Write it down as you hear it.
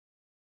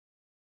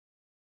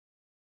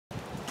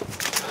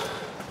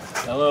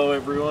Hello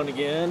everyone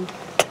again,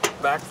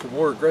 back for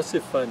more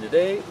aggressive fun.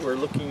 Today we're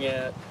looking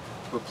at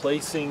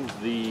replacing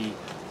the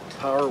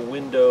power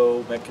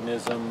window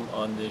mechanism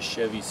on this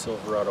Chevy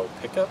Silverado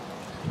pickup.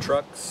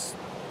 Truck's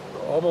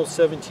almost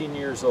 17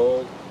 years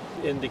old,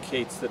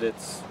 indicates that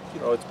it's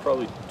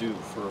probably due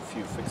for a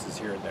few fixes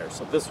here and there.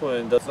 So this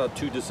one, that's not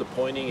too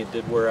disappointing. It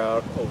did wear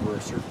out over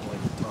a certain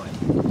length of time.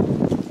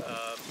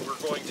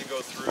 We're going to go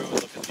through and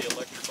look at the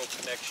electrical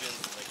connections,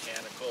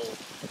 mechanical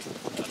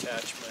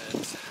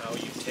attachments, how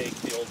you take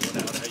the old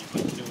one out, how you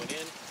put the new one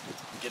in,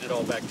 get it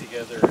all back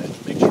together and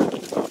make sure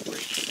that it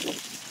operates.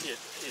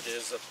 It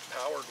is a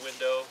powered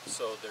window,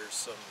 so there's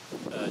some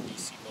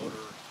DC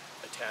motor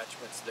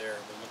attachments there.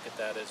 We'll look at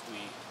that as we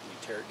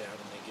tear it down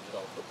and then get it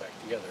all put back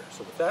together.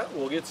 So with that,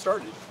 we'll get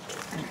started.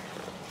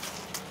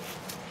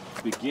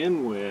 To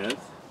begin with,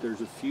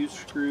 there's a few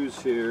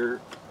screws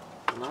here,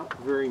 not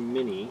very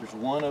many. There's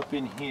one up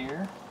in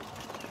here.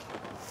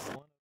 There's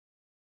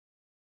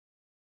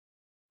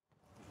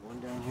one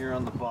down here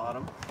on the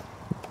bottom.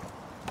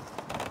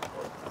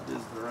 It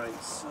is the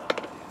right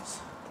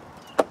size.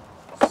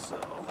 So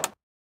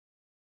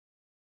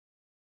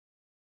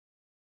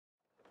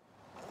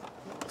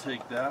we'll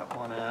take that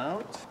one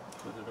out,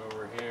 put it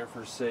over here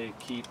for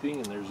safekeeping,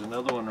 and there's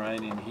another one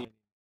right in here.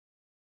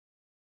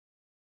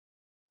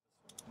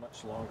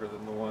 Much longer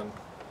than the one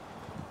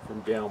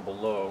from down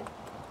below.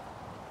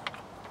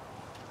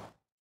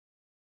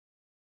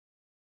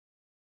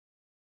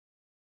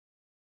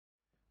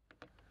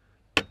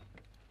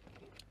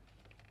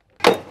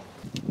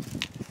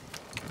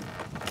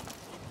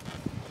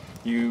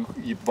 You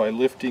by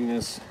lifting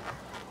this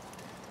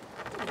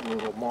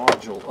little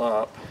module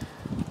up,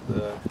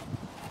 the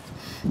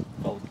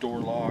door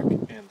lock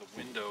and the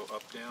window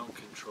up-down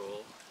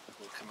control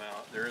will come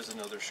out. There is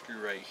another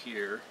screw right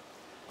here.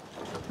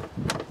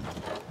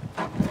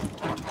 I'm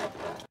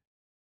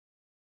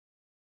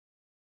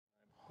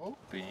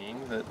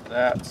hoping that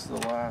that's the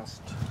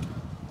last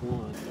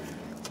one.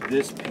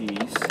 This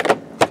piece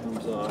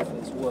comes off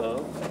as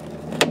well.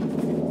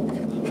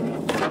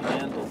 The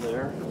handle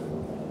there.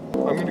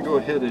 I'm going to go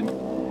ahead and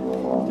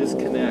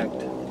disconnect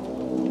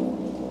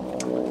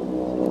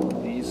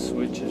these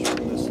switches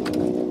from this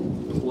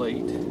little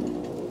plate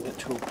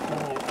to a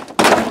point.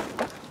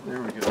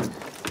 There we go.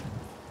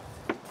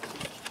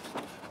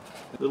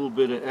 A little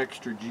bit of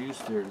extra juice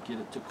there to get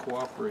it to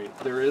cooperate.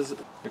 There is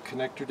a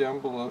connector down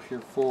below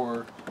here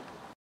for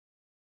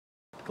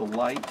the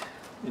light,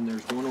 and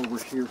there's one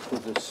over here for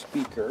the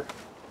speaker.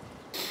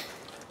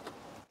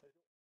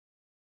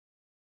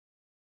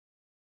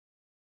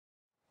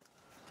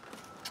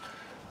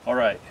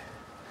 Alright,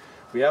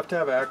 we have to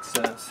have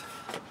access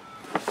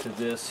to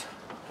this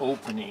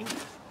opening,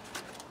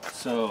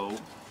 so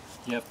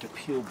you have to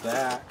peel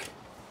back.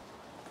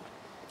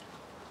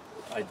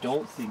 I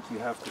don't think you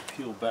have to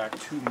peel back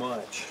too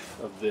much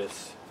of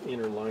this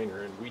inner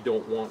liner, and we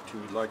don't want to.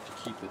 We'd like to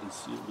keep it as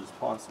sealed as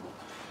possible.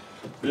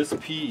 This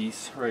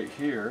piece right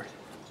here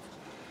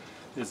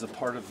is a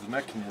part of the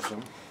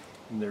mechanism,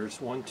 and there's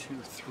 1,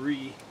 2,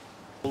 3.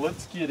 Well,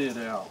 let's get it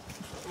out,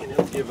 and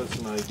it'll give us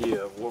an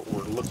idea of what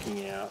we're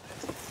looking at.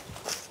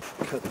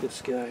 Cut this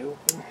guy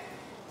open.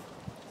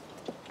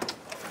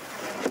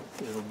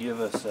 It'll give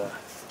us an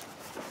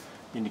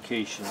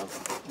indication of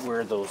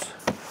where those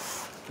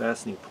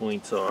fastening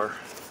points are.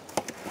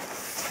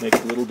 Make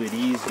it a little bit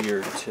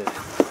easier to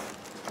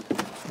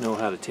know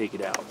how to take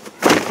it out.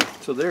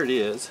 So there it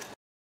is.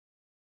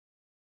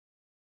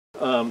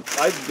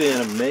 I've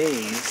been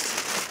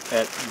amazed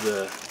at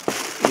the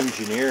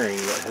engineering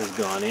that has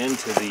gone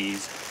into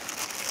these.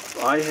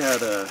 I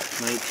had a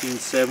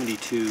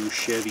 1972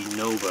 Chevy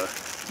Nova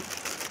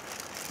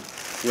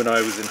when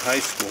I was in high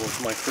school. It was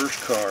my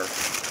first car,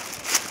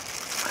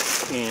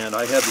 and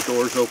I had the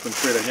doors open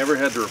for it. I never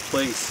had to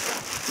replace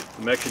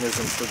the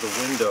mechanism for the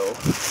window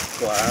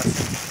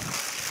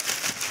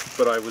glass,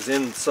 but I was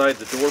inside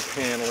the door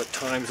panel at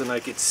times and I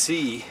could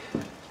see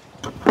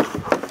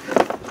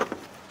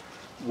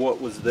what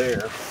was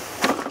there.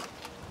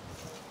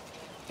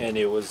 And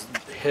it was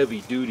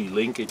heavy duty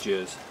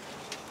linkages,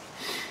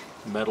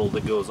 metal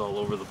that goes all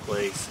over the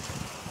place,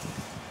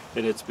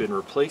 and it's been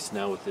replaced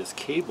now with this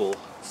cable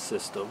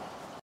system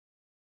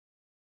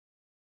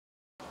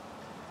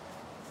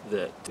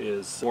that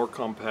is more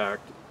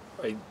compact.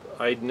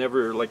 I'd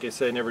never, like I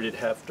said, I never did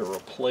have to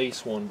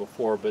replace one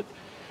before, but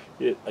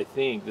I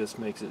think this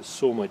makes it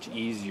so much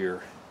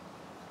easier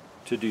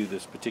to do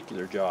this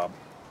particular job.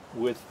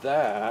 With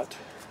that,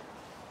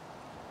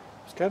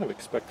 I was kind of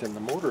expecting the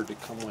motor to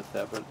come with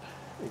that, but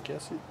I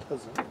guess it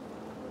doesn't.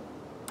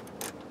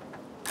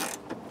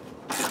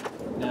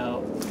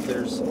 Now,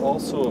 there's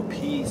also a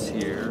piece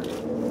here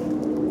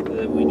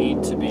that we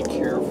need to be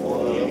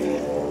careful of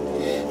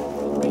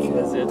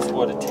because it's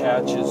what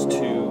attaches to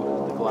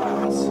the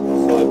glass.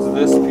 So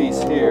it's this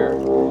piece here.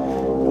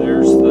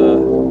 There's the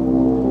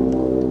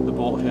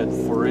bolt head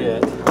for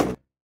it.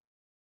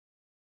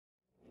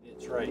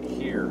 It's right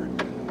here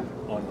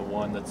on the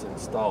one that's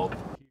installed. As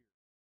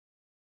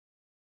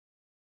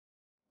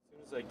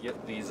soon as I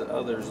get these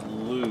others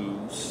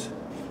loose,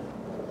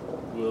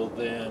 We'll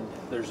then,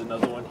 there's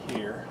another one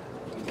here.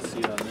 You can see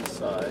it on this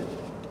side.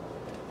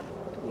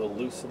 We'll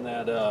loosen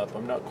that up.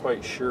 I'm not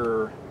quite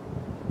sure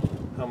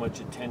how much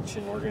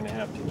attention we're going to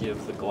have to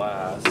give the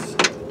glass.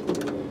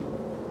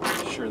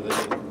 Make sure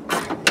that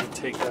it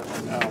take that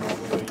one out all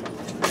the way.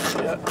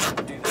 Yeah,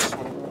 do this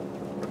one.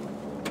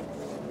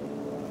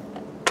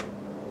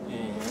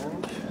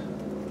 And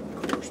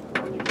of course,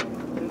 pointing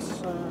on this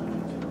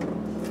side.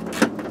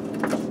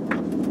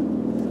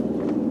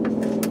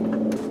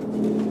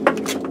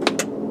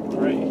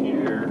 Right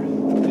here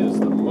is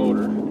the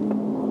motor.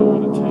 I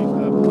want to take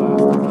that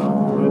plastic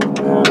out. I don't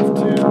have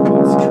to.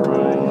 Let's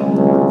try.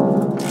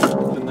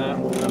 And that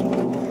one, I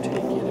won't take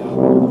it out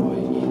all the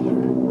way either.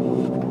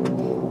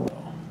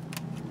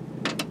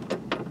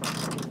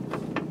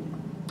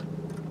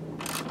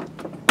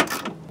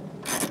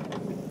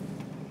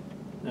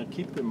 Now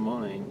keep in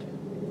mind,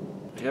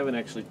 I haven't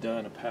actually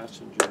done a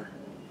passenger.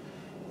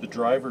 The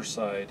driver's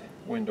side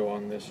window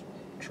on this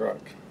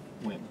truck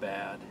went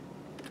bad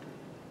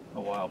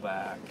a while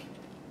back.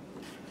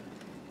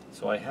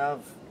 So I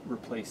have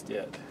replaced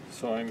it.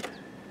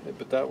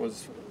 But that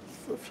was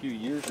a few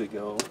years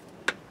ago.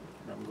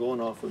 I'm going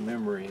off of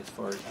memory as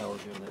far as how we're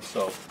doing this.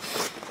 So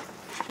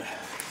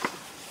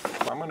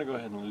I'm going to go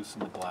ahead and loosen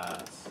the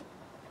glass.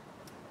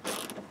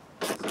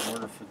 In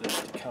order for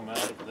this to come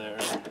out of there,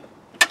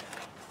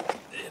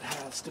 it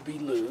has to be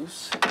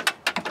loose.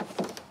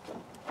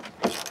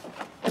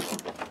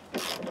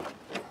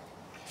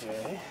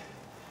 Okay.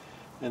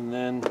 And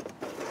then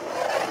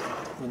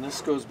when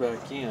this goes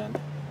back in,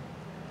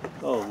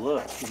 oh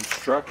look,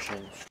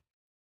 instructions.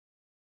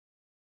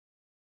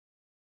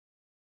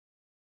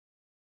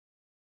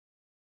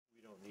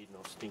 We don't need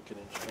no stinking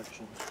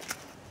instructions.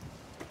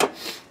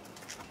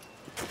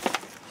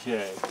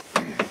 Okay.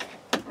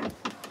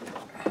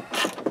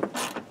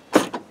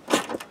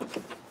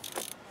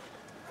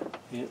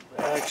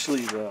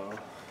 Actually though,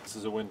 this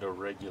is a window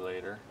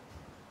regulator.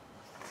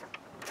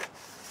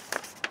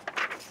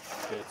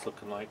 Okay, it's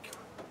looking like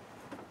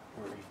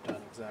we've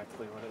done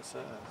exactly what it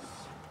says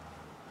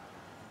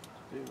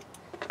to do.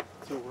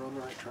 So we're on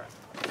the right track.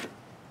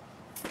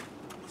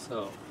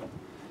 So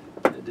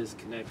it is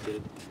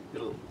connected.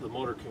 The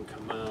motor can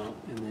come out,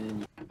 and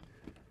then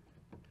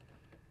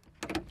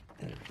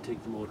you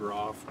take the motor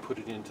off, put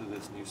it into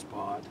this new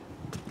spot,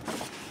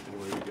 and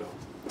away we go.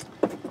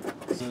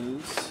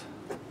 Loose.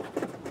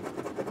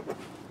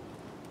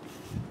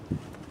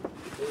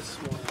 This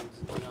one's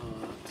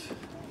not.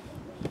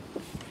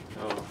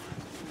 Oh,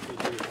 we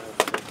do have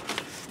to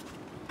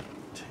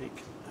take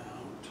it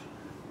out.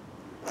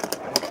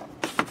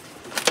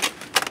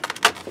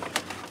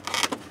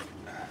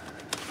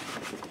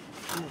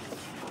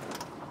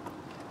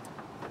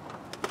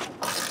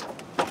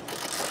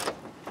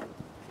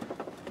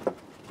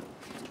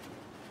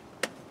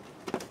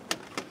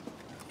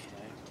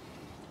 Okay.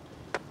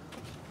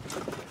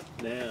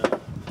 Now,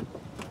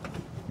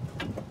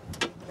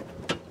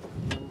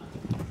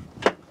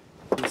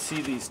 you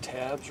see these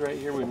tabs right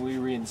here? When we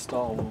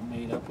reinstall, we'll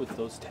made up with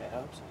those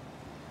tabs.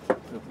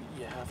 But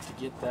you have to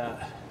get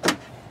that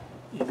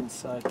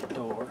inside the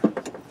door.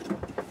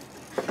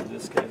 So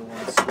this guy will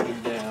want to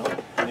swing down,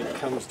 and it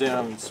comes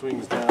down and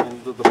swings down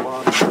into the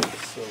bottom of it.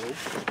 So,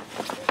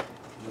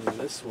 and then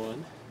this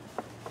one,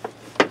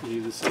 you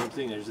do the same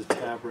thing. There's a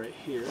tab right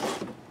here,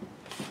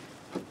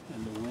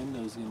 and the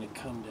window's going to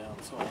come down.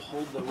 So I'll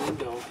hold the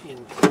window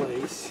in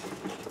place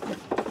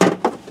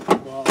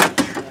while I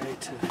try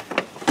to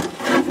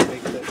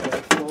make that guy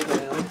fall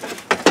down,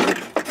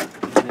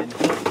 and then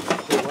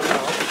pull it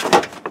out,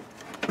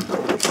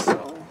 like so.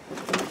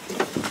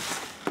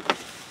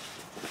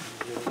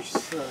 The other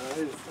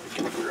side, if I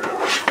can figure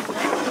out,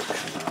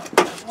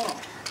 come out.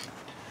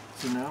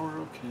 So now we're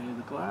okay.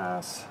 The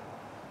glass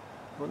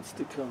wants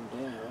to come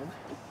down.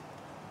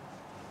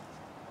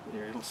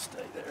 There, it'll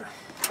stay there.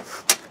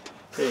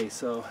 Okay,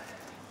 so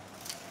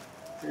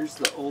here's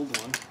the old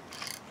one.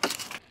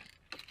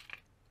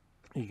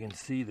 You can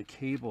see the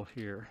cable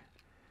here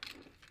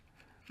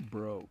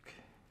broke.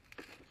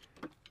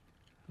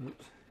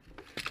 Oops,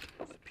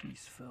 this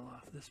piece fell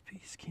off. This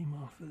piece came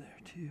off of there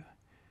too.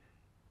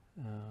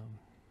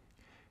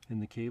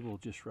 And the cable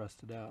just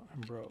rusted out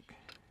and broke.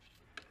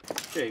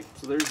 Okay,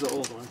 so there's the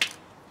old one.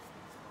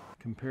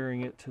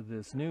 Comparing it to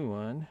this new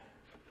one,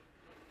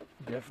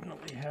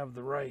 definitely have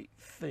the right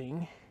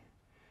thing.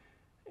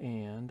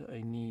 And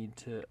I need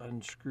to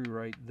unscrew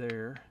right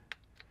there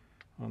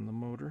on the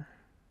motor.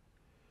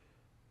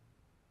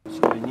 So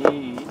I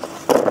need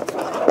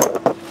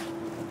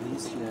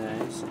these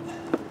guys.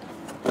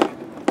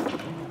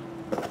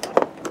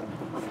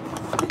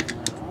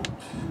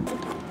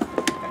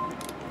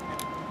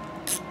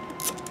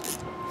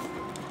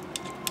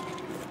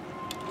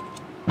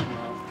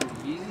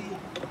 Pretty easy.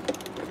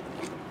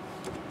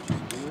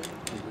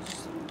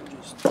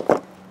 Just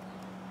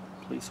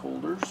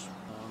placeholders.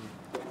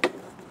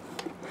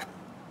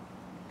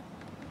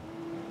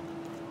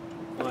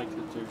 I like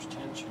that there's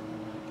tension in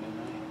that guy.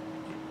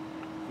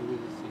 Maybe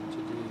the thing to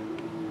do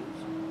is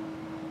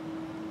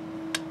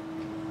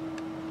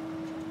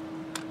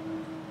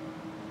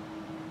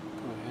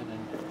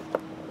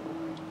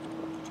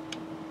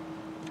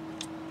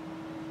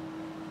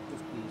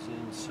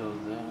so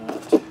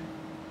that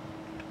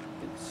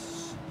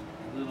it's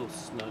a little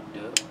snugged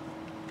up.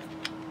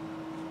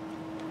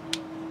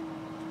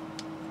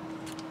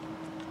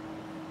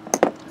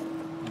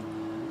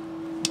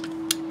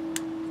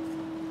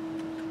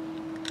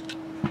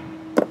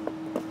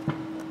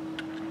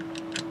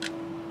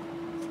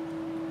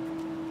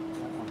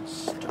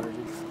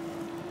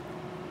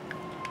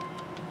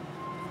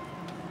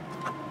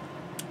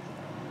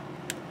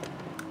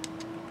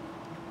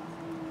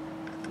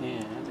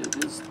 And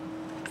it is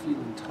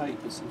feeling tight,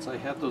 but since I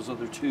had those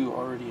other two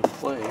already in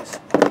place,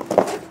 okay,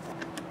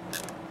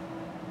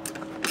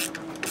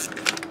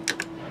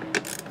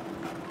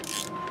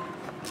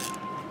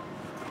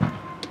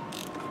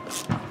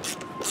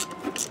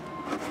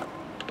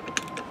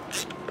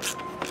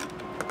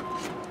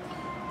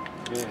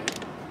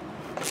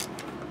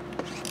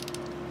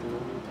 put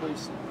them in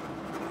place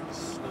and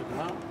snug them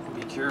out.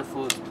 Be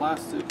careful, it's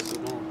plastic, so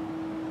don't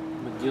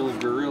McGill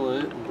gorilla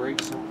it and break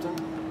something.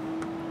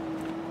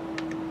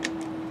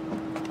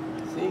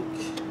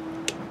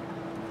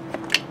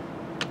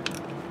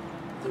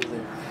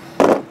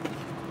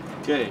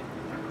 Okay,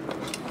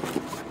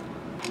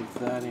 with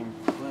that in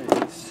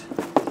place, I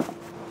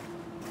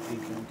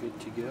think I'm good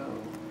to go.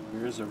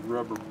 Here's a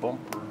rubber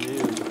bumper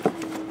new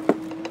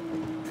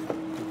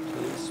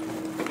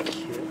replacement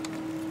kit.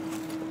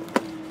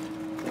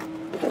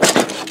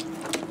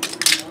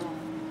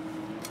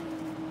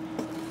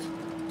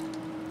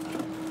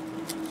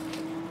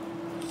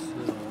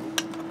 So,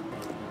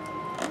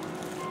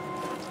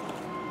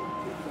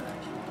 get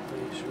back in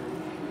place right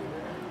here.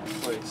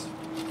 Place.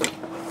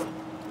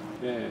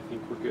 Okay, I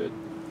think we're good.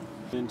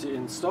 And to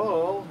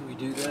install, we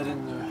do that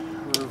in the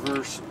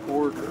reverse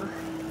order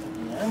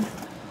again.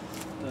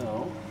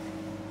 So,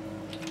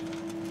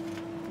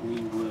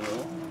 we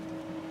will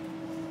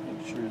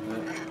make sure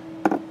that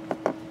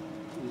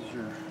these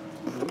are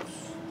loose.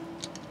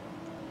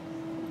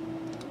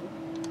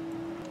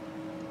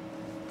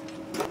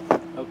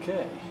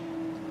 Okay,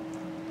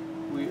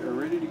 we are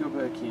ready to go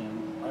back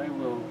in. I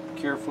will be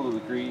careful of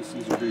the grease.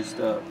 These are greased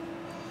up,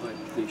 but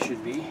they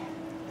should be.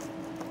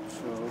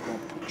 So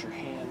don't put your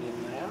hand in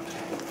that.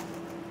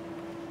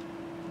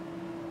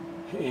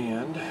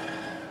 And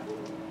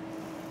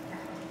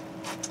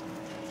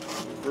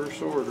reverse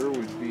order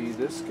would be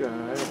this guy.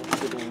 I'll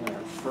put in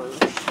there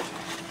first.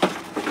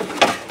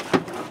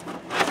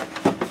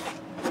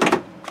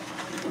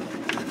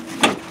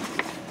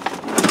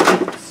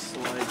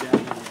 Slide down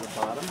into the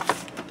bottom.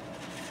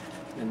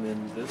 And then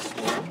this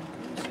one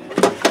goes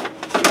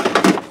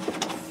in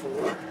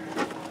before.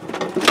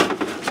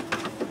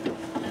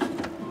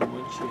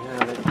 You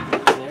have it in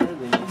there,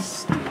 then you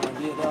stand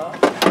it up,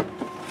 get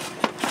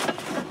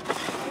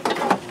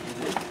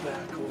it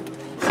back over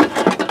into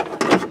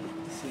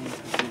the same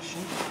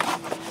position,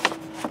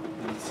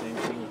 and same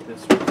thing with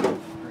this one,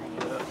 bring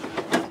it up,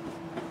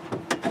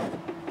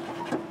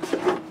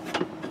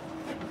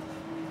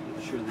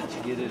 make sure that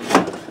you get it in the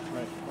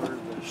right part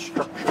of the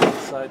structure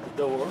inside the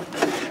door.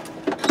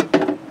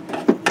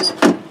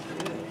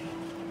 Okay.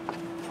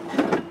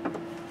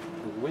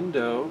 The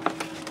window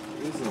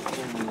isn't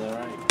in the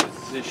right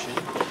position.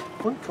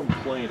 One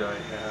complaint I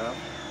have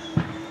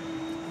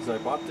is I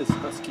bought this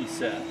Husky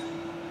set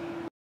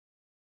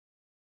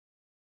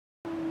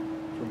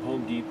from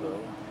Home Depot,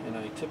 and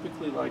I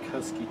typically like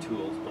Husky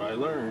tools, but I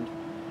learned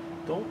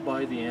don't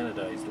buy the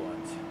anodized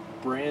ones.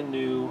 Brand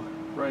new,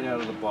 right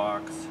out of the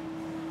box.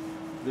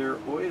 They're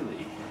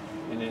oily,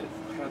 and it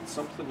had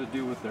something to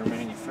do with their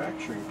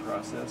manufacturing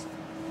process,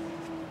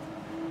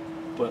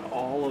 but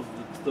all of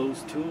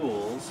those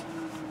tools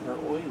are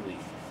oily.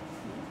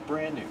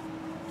 Brand new.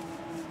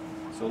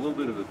 So a little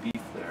bit of a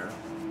beef there.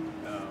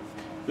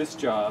 This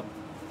job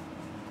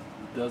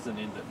doesn't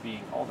end up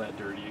being all that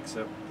dirty,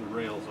 except the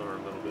rails are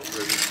a little bit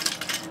dirty.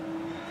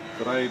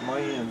 But my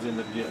hands end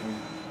up getting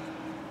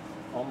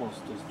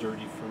almost as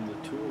dirty from the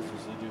tools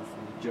as they do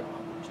from the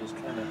job, which is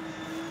kind of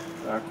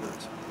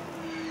backwards.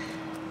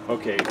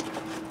 Okay,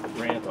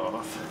 rant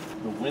off.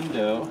 The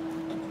window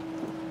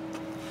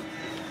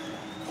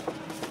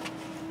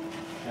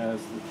has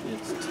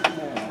its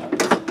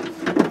tabs.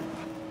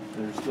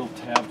 There's still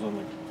tabs on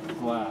the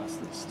glass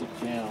that stick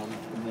down,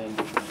 and then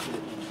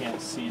you can't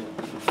see it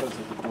because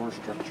of the door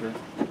structure.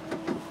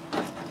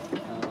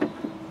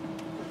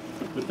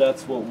 But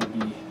that's what we'll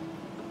be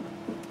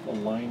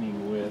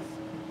aligning with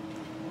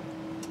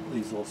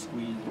these little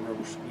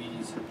rubber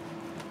squeeze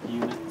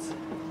units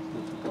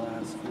that the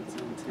glass fits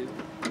into.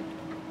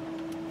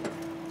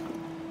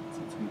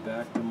 Since we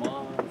backed them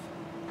off,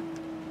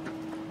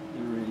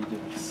 they're ready to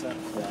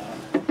accept that.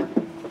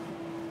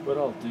 What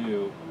I'll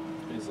do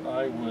is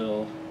I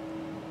will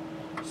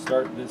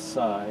start this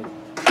side,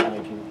 and I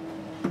can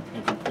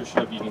push it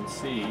up. You can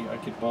see I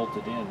could bolt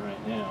it in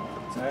right now.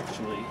 It's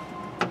actually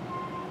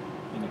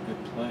in a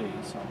good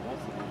place on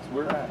both of these.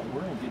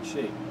 We're in good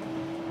shape.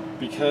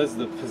 Because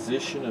the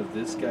position of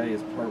this guy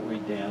is partway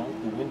down,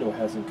 the window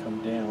hasn't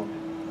come down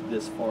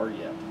this far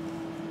yet.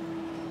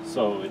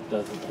 So it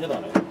doesn't hit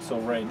on it. So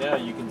right now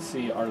you can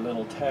see our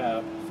little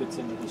tab fits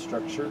into the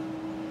structure.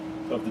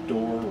 of the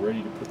door,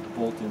 ready to put the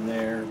bolt in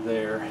there,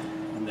 there,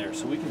 and there.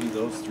 So we can do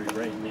those three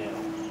right now.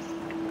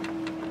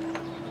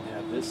 And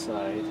have this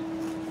side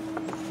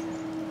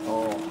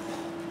all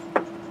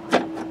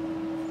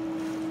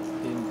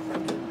in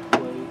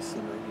place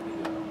and ready to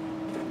go.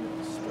 I'm going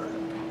to start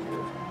up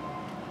here.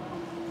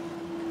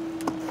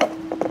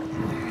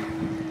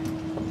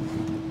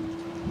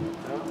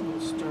 That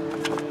one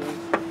started.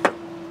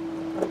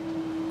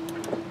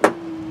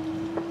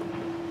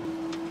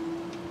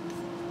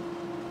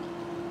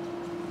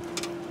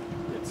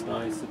 It's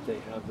nice that they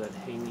have that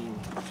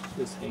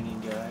this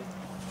hanging guy.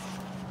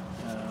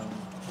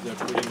 That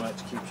pretty much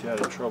keeps you out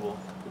of trouble.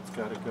 It's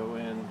got to go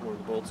in where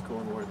the bolt's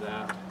going, where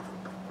that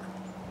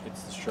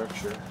hits the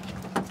structure.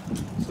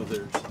 So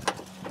there's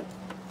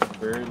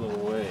very little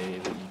way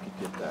that you could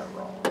get that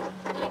wrong.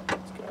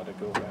 It's got to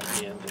go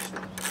back in just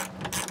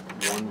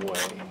one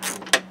way.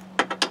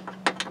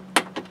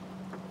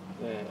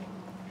 Okay.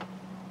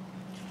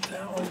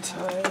 That one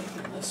tight,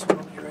 and this one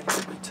will be ready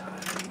to be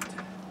tight.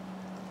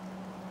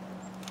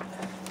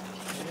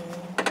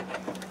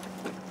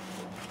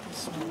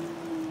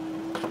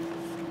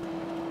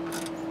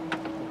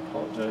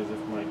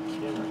 If my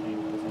camera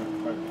angles aren't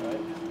quite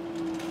right.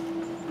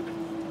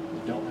 I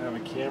don't have a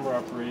camera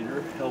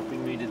operator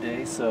helping me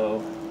today,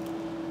 so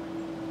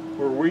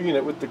we're winging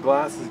it with the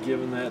glasses,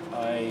 given that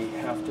I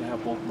have to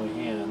have both my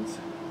hands.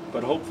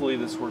 But hopefully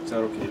this works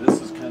out okay.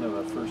 This is kind of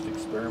a first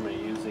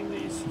experiment using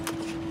these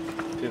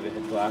pivot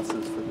head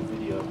glasses for the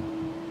video.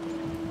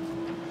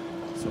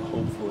 So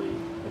hopefully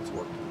it's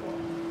working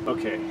well.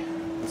 Okay,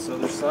 this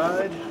other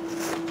side,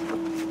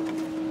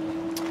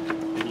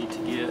 I need to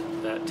get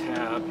that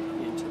tab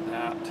into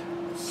that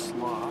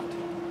slot.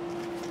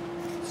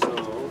 So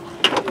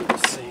I'll do the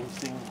same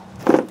thing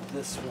with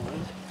this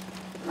one.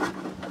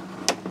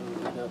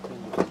 Move it up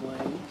into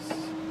place.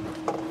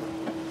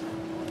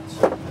 Once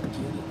you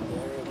get it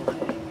there, it'll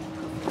hang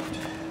perfect.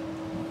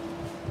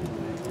 And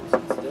once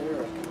it's there,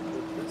 I can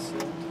put this in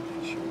to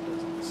make sure it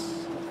doesn't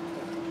slip.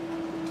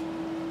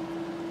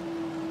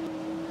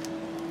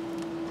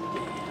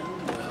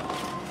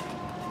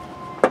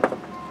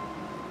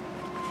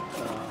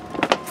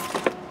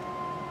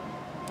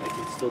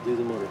 Still do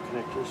the motor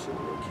connector, so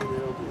we're okay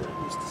there. I'll do that in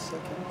just a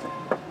second.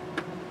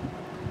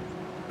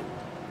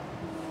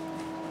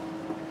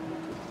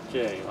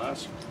 Okay,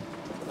 last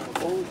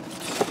bolt.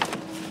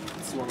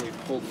 It's the one we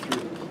pulled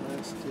through the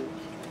plastic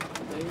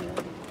there.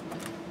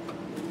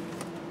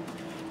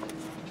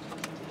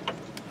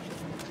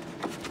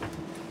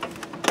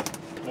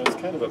 Now it's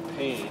kind of a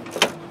pain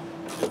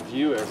to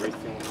view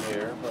everything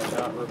here by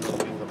not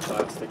removing the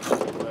plastic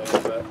out of the way,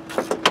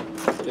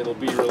 but it'll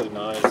be really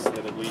nice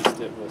that at least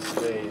it will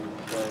stay in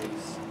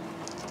place.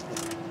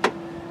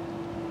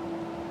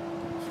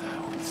 That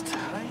one's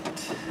tight.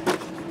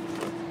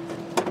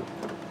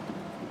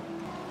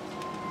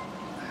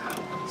 That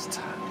one's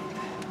tight.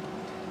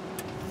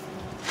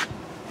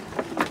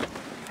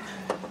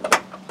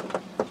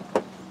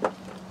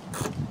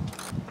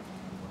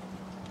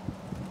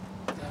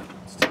 That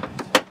one's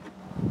tight.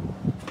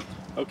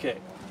 Okay.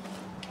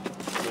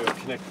 We'll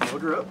connect the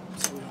motor up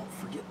so we don't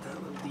forget that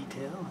little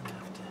detail and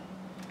have to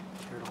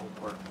tear it all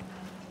apart.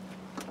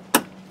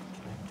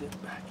 Connect it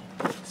back in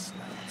place.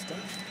 That one's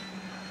done.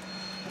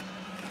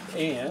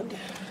 And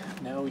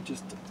now we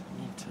just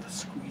need to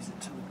squeeze it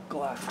to the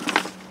glass.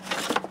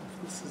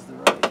 If this is the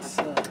right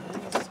size,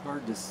 it's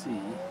hard to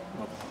see.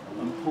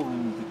 I'm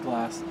pulling the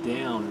glass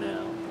down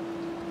now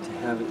to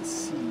have it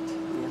seat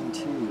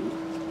into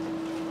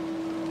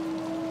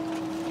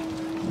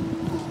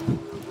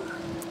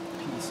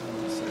piece on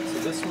this side. So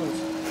this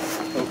one's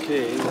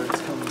okay where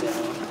it's coming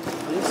down.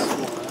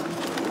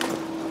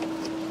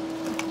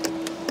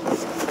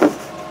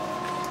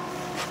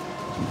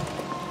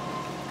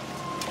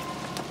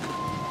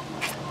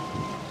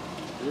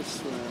 This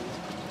one,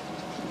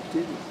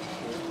 didn't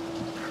hit,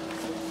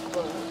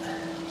 but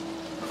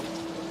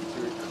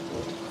very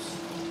close.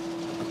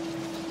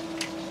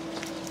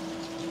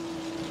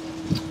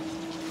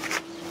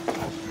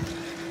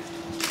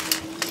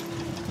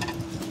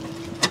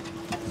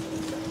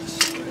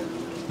 Spread a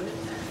little bit.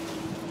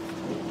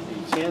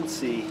 You can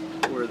see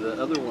where the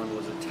other one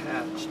was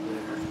attached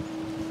there.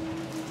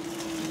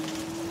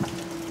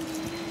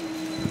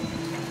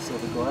 So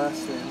the glass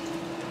then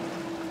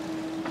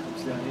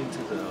comes down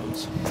into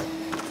those.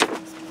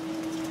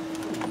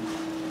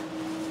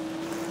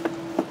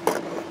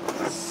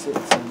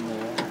 Sits in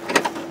there.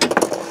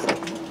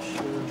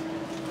 Sure.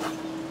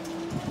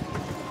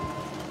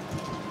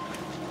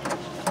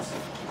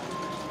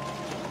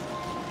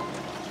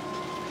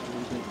 A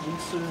little bit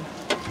looser.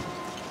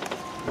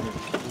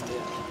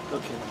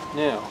 Okay,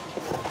 now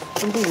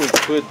something we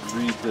could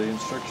read the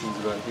instructions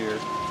about here.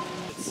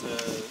 It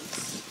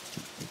says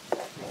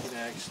you can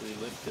actually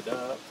lift it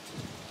up.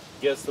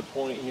 I guess the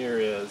point here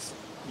is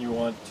you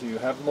want to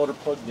have the motor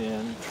plugged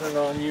in, turn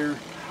on your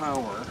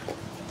power,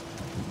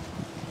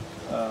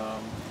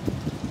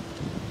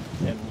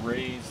 and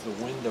raise the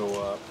window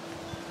up.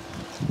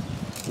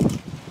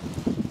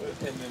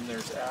 And then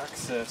there's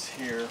access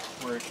here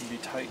where it can be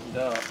tightened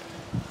up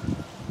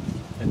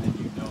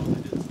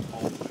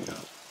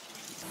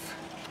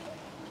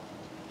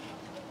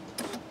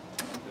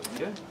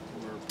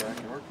back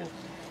and working.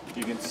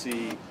 You can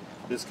see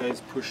this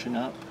guy's pushing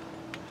up.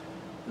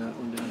 That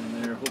one down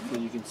in there.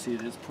 Hopefully you can see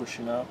it is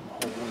pushing up.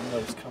 The whole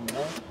window's coming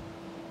up.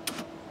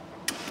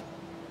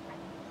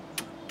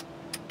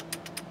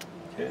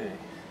 Okay,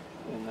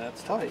 and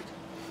that's tight.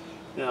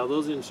 Now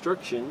those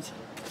instructions,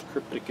 as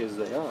cryptic as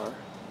they are,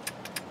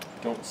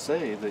 don't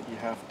say that you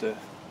have to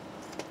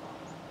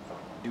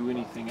do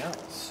anything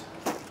else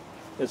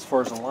as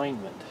far as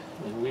alignment.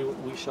 And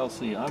we shall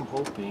see. I'm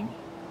hoping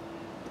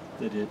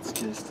that it's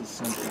just as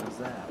simple as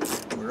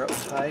that. We're up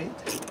tight.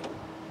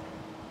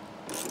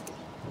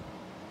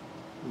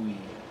 We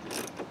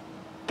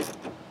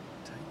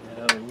tighten that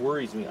out. It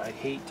worries me. I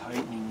hate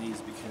tightening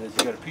these because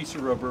you got a piece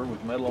of rubber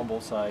with metal on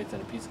both sides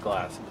and a piece of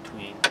glass in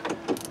between.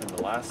 And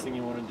the last thing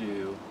you want to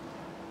do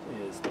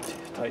is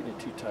tighten it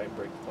too tight and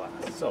break the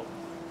glass. So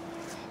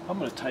I'm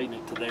going to tighten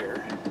it to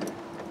there.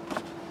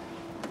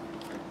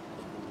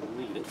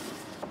 Lead it.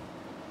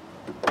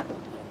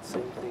 And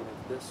same thing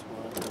with this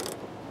one.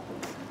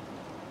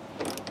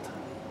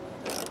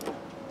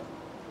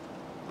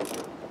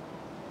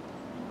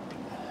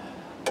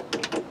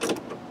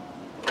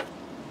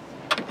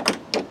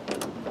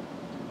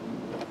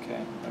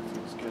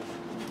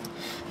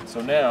 So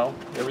now,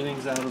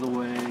 everything's out of the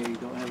way, you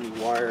don't have any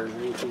wires or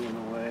anything in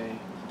the way.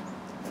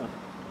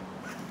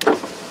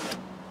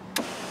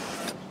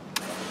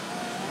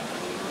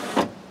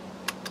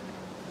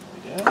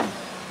 Down.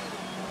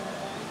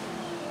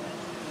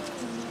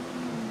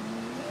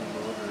 The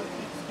motor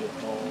needs to get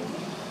all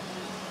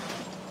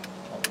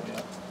the way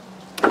up.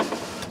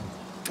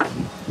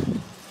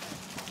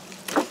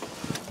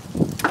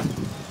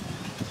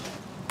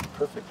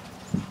 Perfect.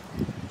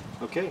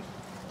 Okay.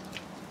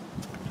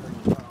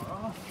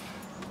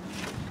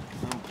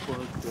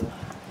 Unplug the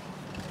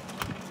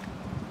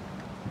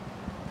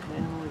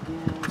panel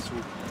again so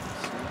we can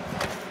see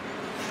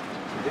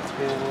this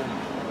panel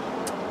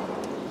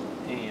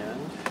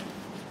and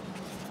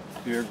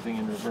do everything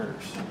in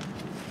reverse,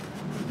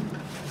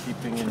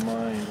 keeping in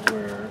mind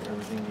where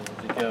everything needs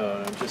to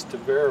go. And just to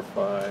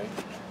verify,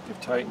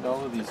 I've tightened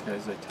all of these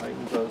guys. I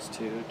tightened those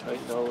two,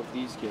 tightened all of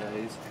these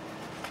guys,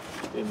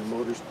 and the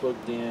motor's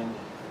plugged in.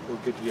 We're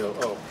good to go.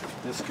 Oh,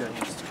 this guy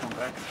needs to come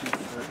back through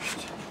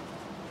first.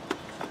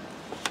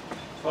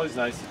 It's always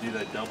nice to do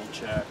that double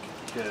check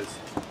because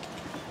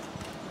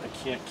I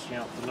can't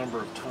count the number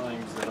of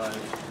times that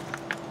I've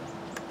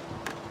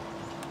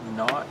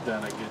not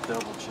done a good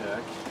double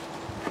check,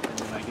 and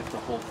then I get the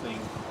whole thing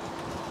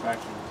back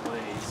in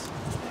place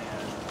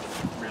and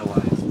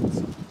realize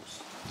that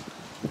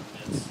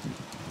something's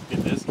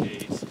in this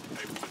case,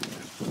 I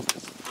put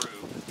this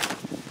through,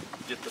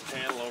 get the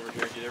panel over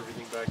here, get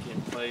everything back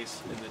in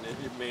place, and then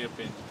it may have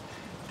been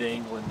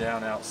dangling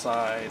down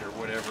outside or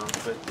whatever,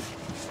 but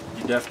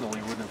you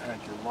definitely wouldn't have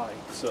had your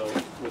light, so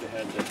would have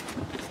had to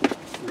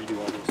redo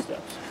all those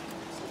steps.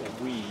 And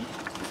we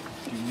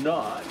do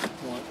not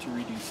want to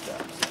redo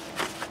steps.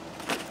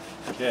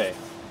 Okay,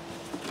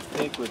 I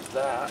think with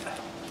that,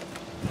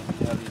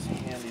 you have these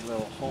handy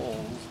little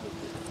holes that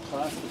the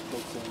plastic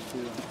hooks into,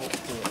 and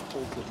hopefully it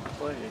holds it in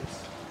place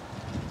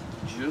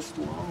just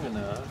long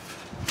enough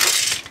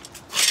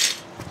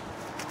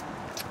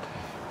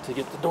to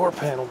get the door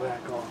panel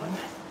back on.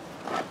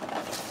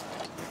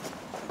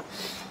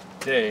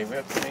 Okay, we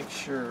have to make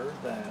sure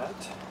that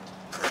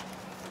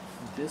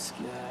this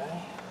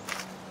guy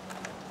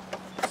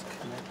is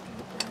connected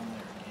down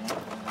there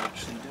again. I'll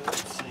actually do it the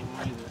same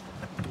way that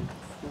I did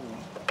before.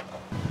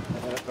 I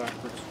had it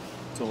backwards.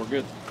 So we're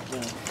good.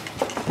 Now,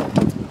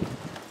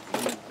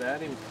 with that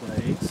in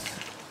place,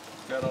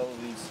 got all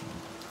of these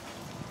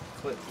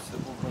clips that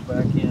will go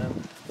back in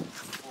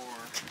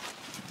before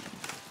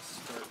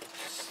start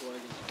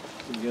sliding.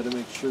 So you got to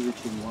make sure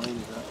that you line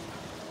it up.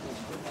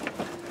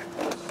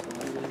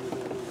 Slide into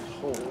those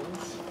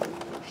holes.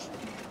 First,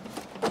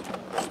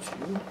 those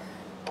two.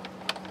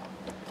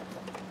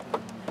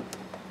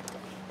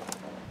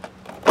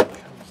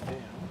 Comes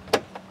down.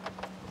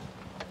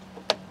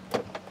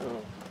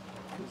 Oh,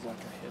 feels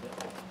like I hit it.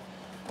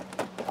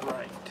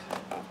 Right.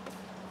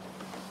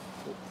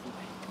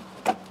 Hopefully.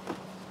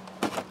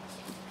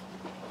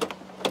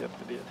 Yep,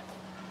 it did.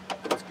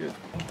 That's good.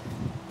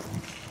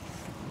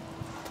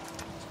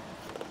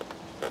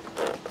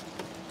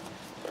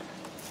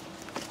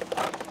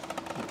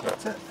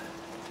 That's it.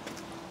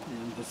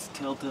 And this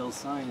telltale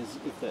sign is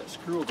if that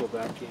screw will go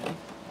back in,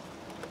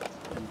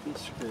 and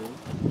this screw,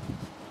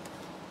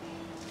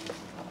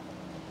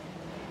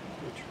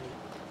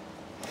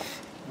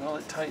 well,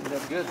 it tightened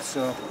up good,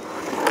 so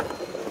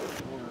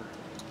we're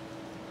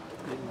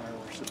in where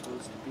we're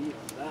supposed to be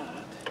on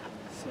that.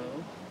 So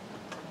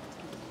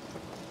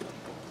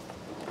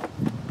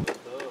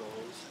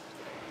those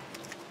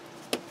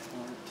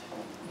aren't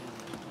in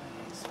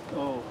place.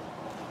 Oh,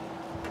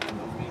 it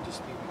may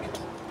just be because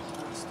of the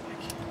plastic.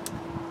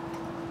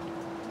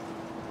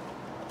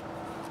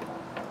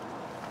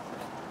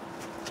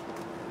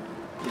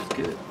 It's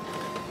good.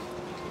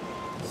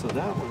 So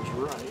that one's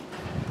right.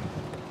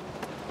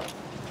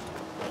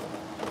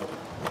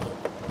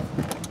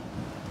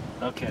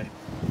 Okay.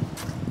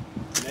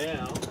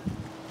 Now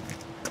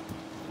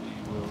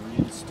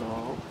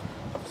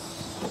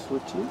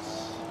switches.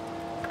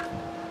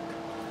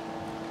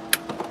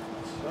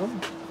 So,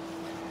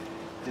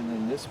 and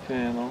then this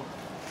panel.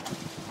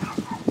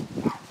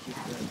 Keep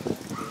that back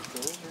where it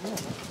goes, or not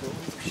going,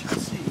 we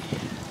should see.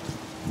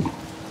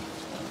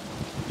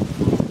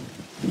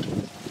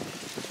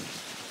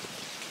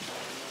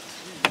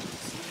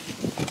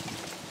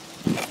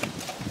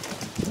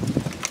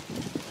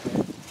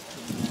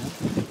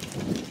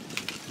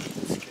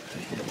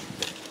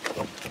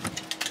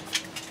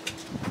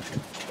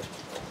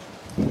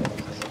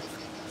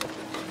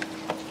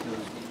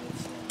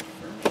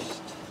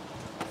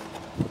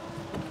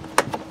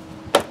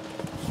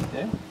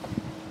 Okay. And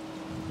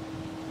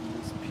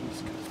this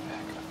piece goes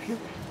back up here.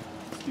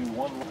 Let's do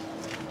one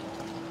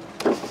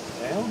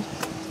down.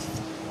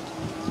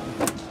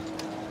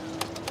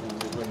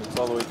 And when it's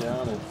all the way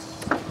down,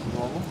 it's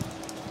normal.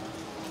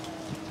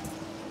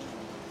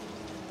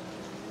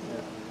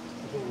 Yeah,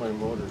 I think my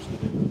motor's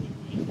getting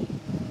really weak.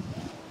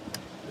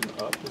 And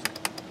up,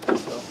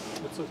 so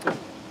it's okay.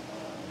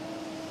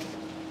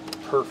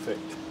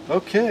 Perfect.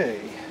 Okay.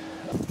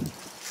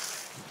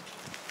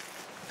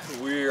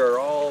 We are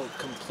all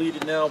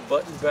completed now,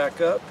 buttoned back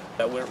up.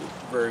 That went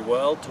very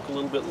well. Took a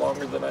little bit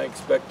longer than I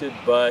expected,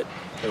 but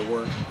there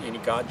weren't any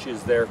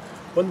gotchas there.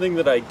 One thing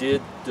that I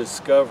did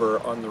discover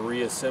on the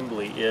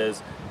reassembly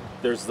is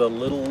there's the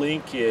little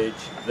linkage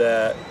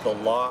that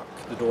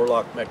the door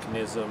lock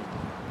mechanism,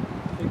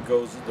 it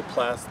goes,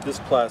 this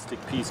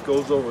plastic piece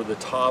goes over the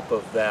top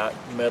of that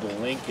metal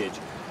linkage.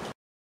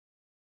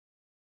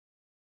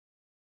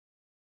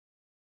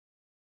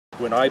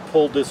 When I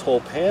pulled this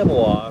whole panel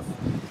off,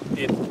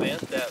 it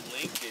bent that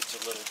linkage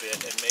a little bit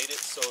and made it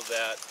so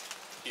that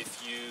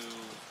if you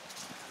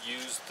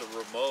used the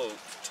remote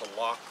to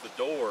lock the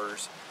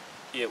doors,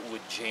 it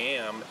would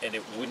jam and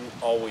it wouldn't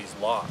always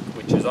lock,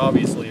 which is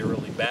obviously a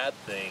really bad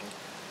thing.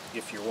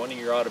 If you're wanting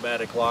your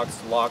automatic locks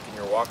to lock and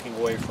you're walking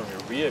away from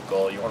your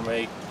vehicle, you want to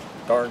make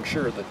darn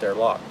sure that they're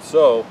locked.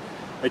 So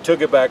I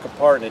took it back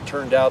apart, and it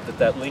turned out that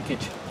that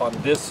linkage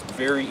on this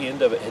very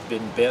end of it had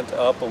been bent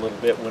up a little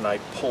bit when I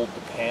pulled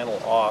the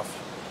panel off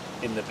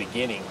in the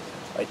beginning.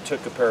 I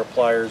took a pair of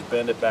pliers,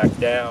 bent it back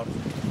down,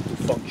 it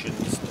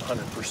functions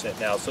 100%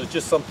 now. So it's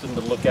just something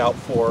to look out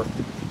for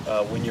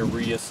when you're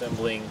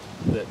reassembling,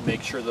 that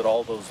make sure that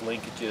all those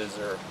linkages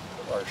are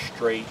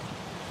straight,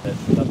 that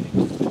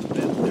nothing's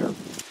bent there.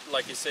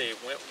 Like I say, it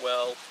went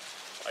well.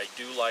 I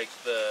do like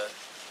the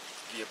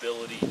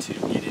ability to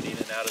get it in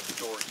and out of the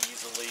door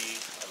easily.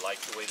 I like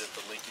the way that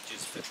the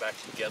linkages fit back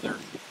together,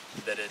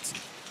 that it's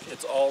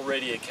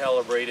already a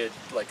calibrated,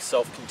 like,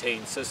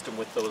 self-contained system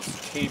with those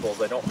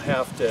cables. I don't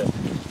have to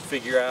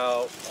figure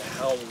out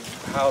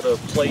how to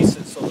place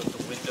it so that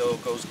the window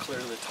goes clear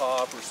to the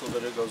top or so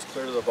that it goes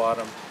clear to the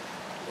bottom.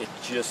 It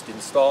just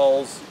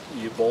installs,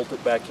 you bolt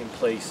it back in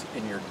place,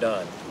 and you're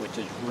done, which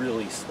is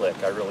really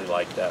slick. I really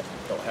like that.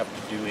 You don't have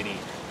to do any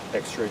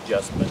extra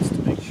adjustments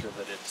to make sure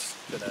that it's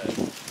going to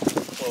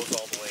close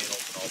all the way and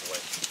open all the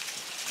way.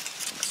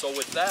 So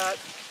with that,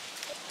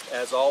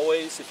 as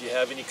always, if you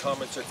have any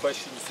comments or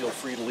questions, feel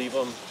free to leave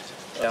them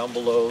down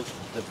below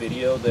the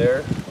video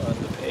there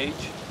on the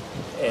page.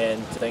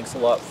 And thanks a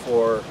lot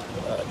for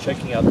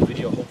checking out the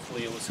video.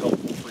 Hopefully it was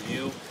helpful for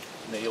you,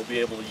 and that you'll be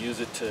able to use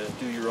it to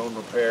do your own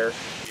repair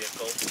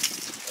vehicle.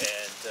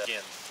 And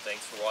again,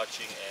 thanks for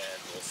watching,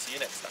 and we'll see you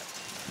next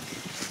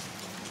time.